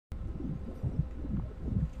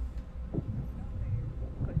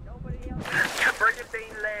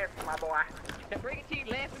left, my boy. The brigantine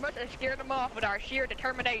left of us and scared them off with our sheer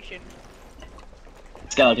determination.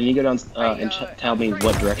 Skylar, can you go down and tell me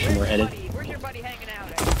what direction we're headed? Where's your buddy hanging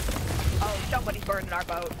out at? Oh, somebody's burning our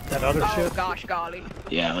boat. That other ship? Oh, gosh golly.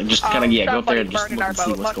 Yeah, like just kind of go up there and just look and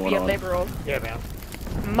see what's going on. Liberal. Yeah, man.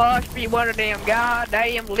 Must be one of them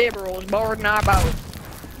goddamn liberals boarding our boat.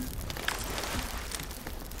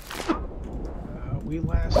 We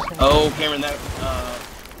last. Oh, Cameron, that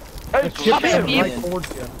Hey, my bad, Pim. right towards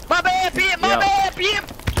you. My bad, Pim. My bad, Pim.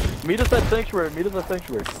 Meet us at sanctuary. Meet us at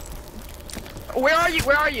sanctuary. Where are you?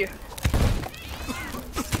 Where are you?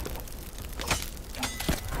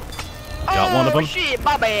 Got one of them. Oh shit!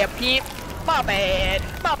 My bad, Pim. My bad.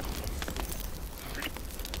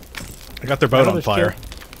 I got their boat on fire.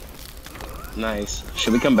 nice.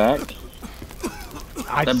 Should we come back?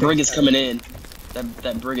 That brig is coming in.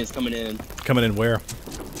 That brig is coming in. Coming in where?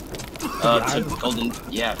 To Golden.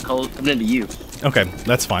 Yeah, coming into you. Okay,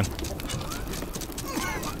 that's fine.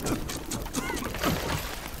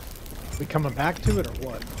 We coming back to it or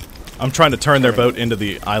what? I'm trying to turn their boat into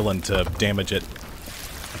the island to damage it.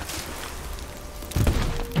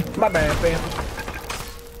 My bad, fam.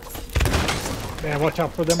 Man, watch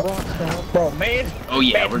out for them rocks now. Bro, man. Oh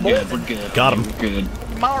yeah, we're good. We're good. Got him. We're good.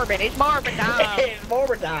 Marvin, it's Marvin time. It's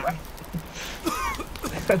Marvin time.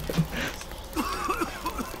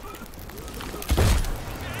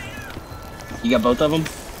 You got both of them?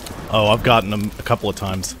 Oh, I've gotten them a couple of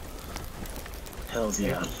times. Hells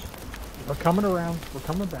yeah. We're coming around. We're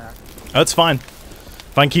coming back. That's fine.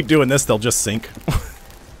 If I can keep doing this, they'll just sink.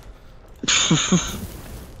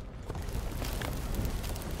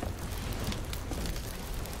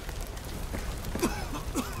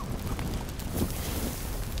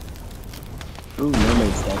 Ooh,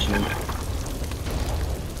 mermaid statue.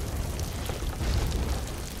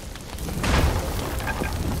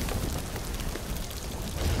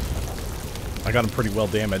 I got them pretty well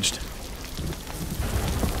damaged.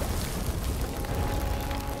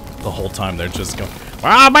 The whole time they're just going,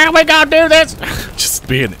 "Oh man, we gotta do this!" Just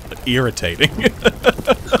being irritating.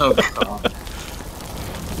 Oh god.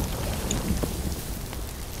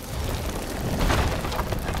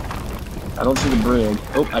 I don't see the brig.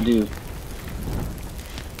 Oh, I do.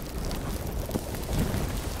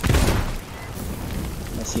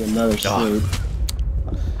 I see another sloop.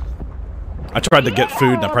 I tried to get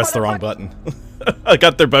food and I pressed the wrong button. I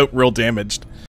got their boat real damaged.